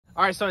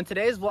All right, so in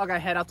today's vlog, I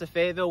head out to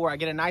Fayetteville where I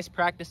get a nice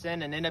practice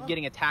in and end up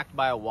getting attacked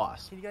by a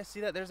wasp. Can you guys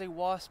see that? There's a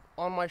wasp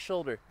on my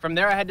shoulder. From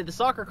there, I head to the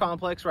soccer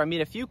complex where I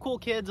meet a few cool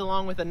kids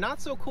along with a not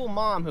so cool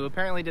mom who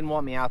apparently didn't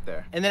want me out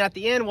there. And then at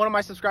the end, one of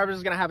my subscribers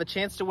is gonna have a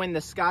chance to win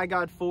the Sky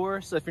God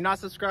 4. So if you're not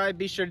subscribed,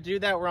 be sure to do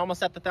that. We're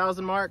almost at the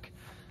 1,000 mark.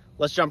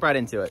 Let's jump right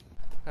into it.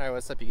 All right,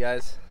 what's up, you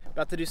guys?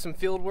 About to do some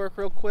field work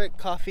real quick,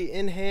 coffee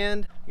in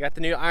hand. I got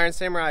the new Iron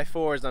Samurai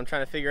 4s. I'm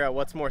trying to figure out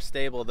what's more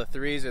stable, the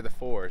 3s or the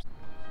 4s.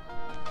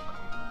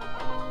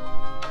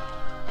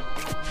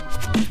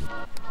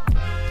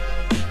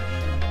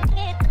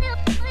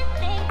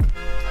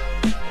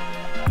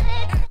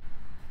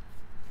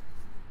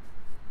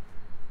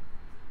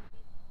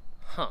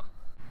 Huh.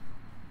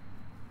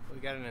 We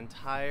got an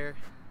entire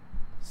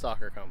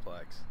soccer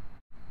complex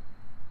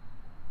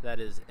that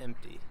is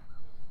empty.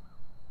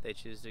 They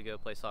choose to go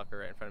play soccer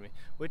right in front of me,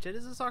 which it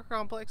is a soccer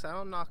complex. I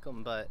don't knock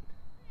them, but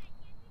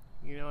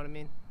you know what I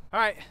mean? All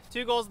right,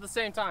 2 goals at the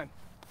same time.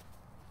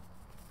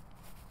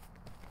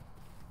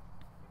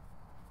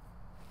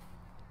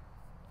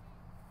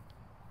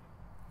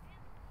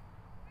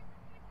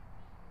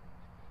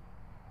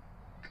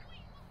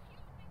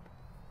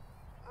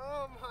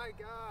 Oh my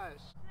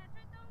gosh.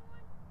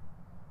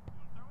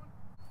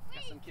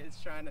 Got some kids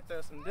trying to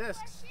throw some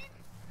discs.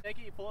 Take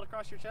it, you pull it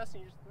across your chest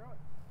and you just throw it.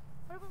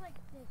 What about like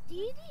this? Do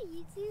you do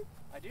YouTube?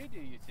 I do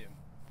YouTube.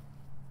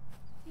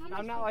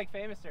 I'm not like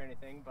famous or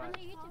anything, but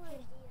What's your YouTube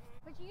channel?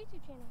 What's your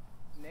YouTube channel?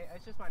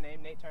 It's just my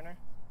name, Nate Turner.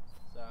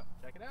 So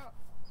check it out.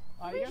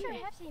 I'm pretty sure I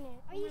have seen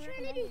it. Are you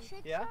trying to do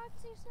trick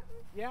shots or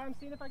something? Yeah, I'm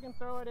seeing if I can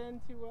throw it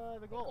into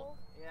the goal.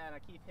 Yeah, and I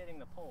keep hitting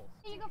the poles.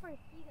 You go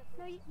first. You go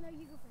first. No,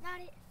 you go first.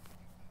 Got it.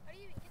 How do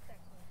you even get that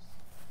close?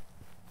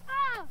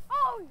 Ah!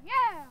 Oh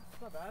yeah!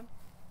 It's not bad.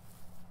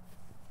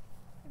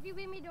 If you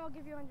beat me, I'll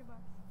give you $100.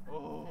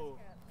 Oh.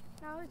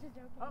 No, it's a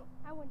joke. Oh.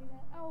 I won't do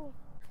that. Oh.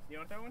 You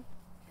want to throw one?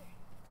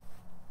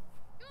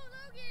 Go,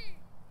 Logan!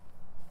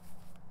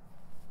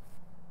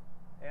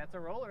 Hey, that's a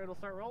roller. It'll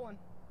start rolling.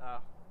 Oh.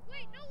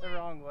 Wait, no The way!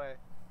 wrong way.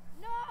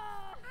 No!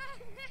 I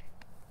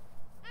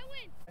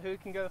win! Who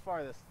can go the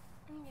farthest?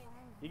 Okay.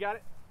 You got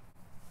it?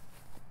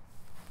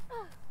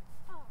 Oh,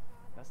 God.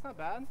 That's not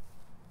bad.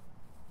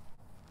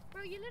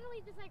 Bro, you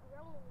literally just like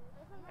rolling it.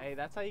 That's not Hey,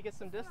 that's how you get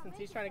some distance.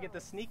 He's trying to get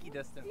the sneaky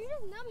distance. You're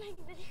just not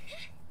making this.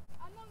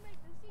 I'm not making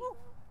this either.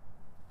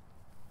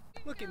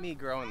 look at me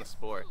growing the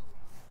sport.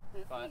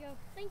 There But, you go.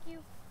 Thank you.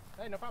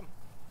 hey, no problem.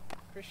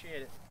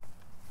 Appreciate it.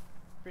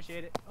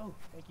 Appreciate it. Oh,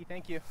 thank you.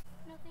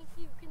 No, thank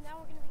you. Because now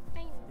we're going to be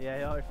famous. Yeah,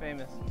 y'all are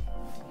famous.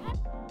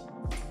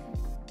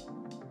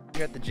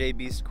 We're at the J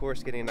Beast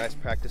course getting a nice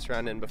practice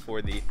round in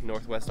before the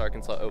Northwest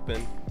Arkansas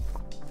Open.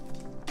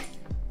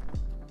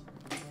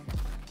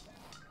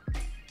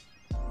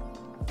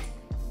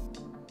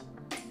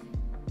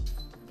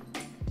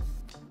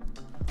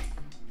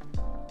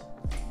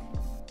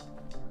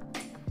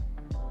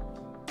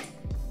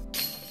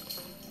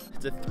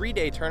 It's a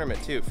 3-day tournament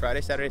too,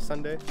 Friday, Saturday,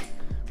 Sunday,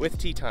 with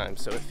tee time,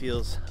 so it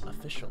feels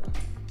official.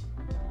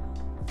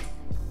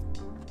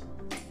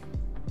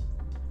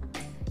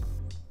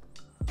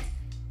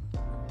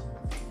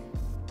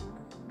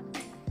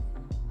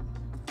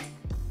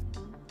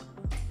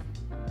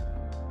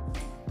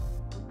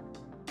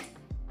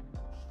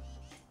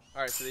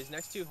 All right, so these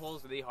next 2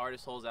 holes are the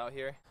hardest holes out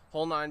here.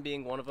 Hole 9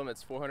 being one of them.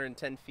 It's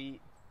 410 feet,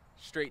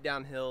 straight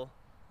downhill,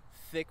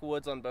 thick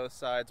woods on both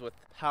sides with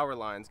power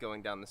lines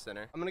going down the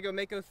center. I'm gonna go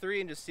Mako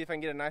 3 and just see if I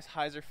can get a nice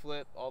hyzer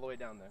flip all the way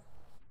down there.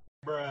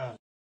 Bruh.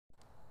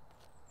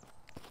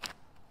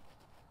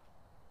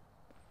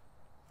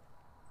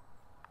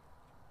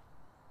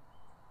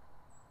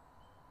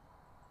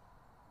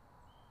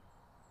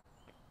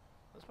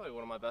 That's probably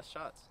one of my best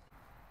shots.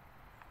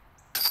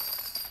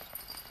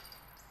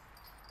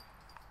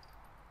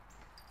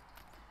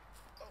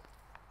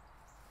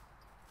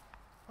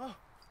 Oh,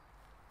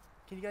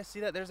 can you guys see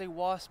that? There's a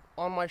wasp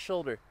on my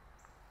shoulder.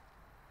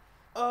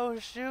 Oh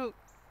shoot.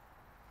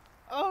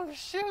 Oh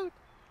shoot.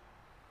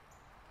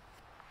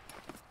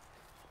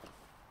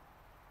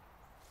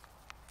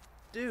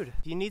 Dude,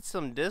 if you need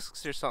some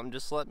discs or something,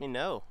 just let me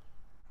know.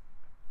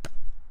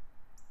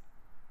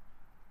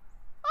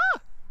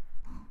 Ah!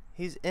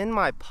 He's in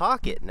my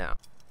pocket now.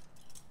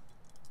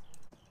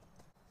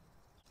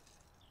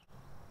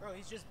 Bro,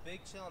 he's just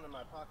big chilling in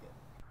my pocket.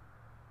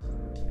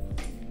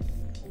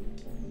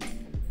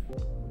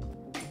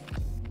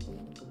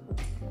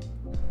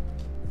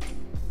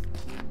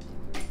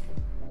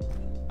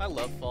 I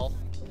love fall.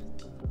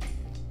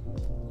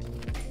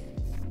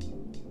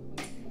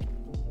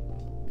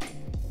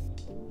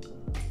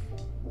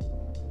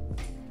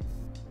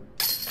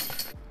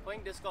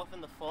 Playing disc golf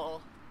in the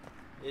fall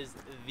is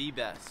the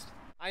best.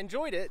 I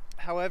enjoyed it,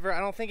 however,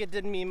 I don't think it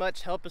did me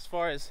much help as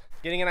far as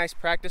getting a nice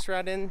practice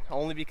round in,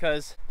 only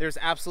because there's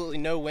absolutely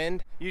no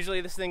wind.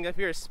 Usually this thing up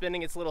here is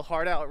spinning its little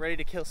heart out, ready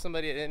to kill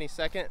somebody at any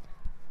second.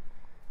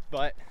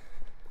 But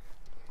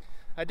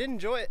I did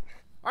enjoy it.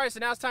 All right,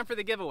 so now it's time for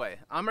the giveaway.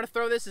 I'm gonna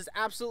throw this as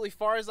absolutely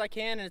far as I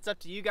can, and it's up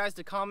to you guys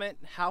to comment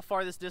how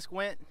far this disc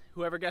went.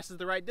 Whoever guesses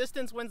the right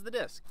distance wins the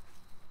disc.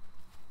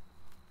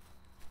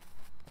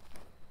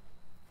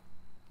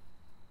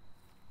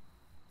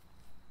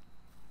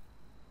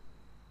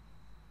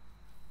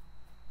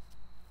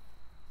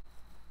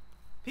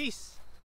 Peace.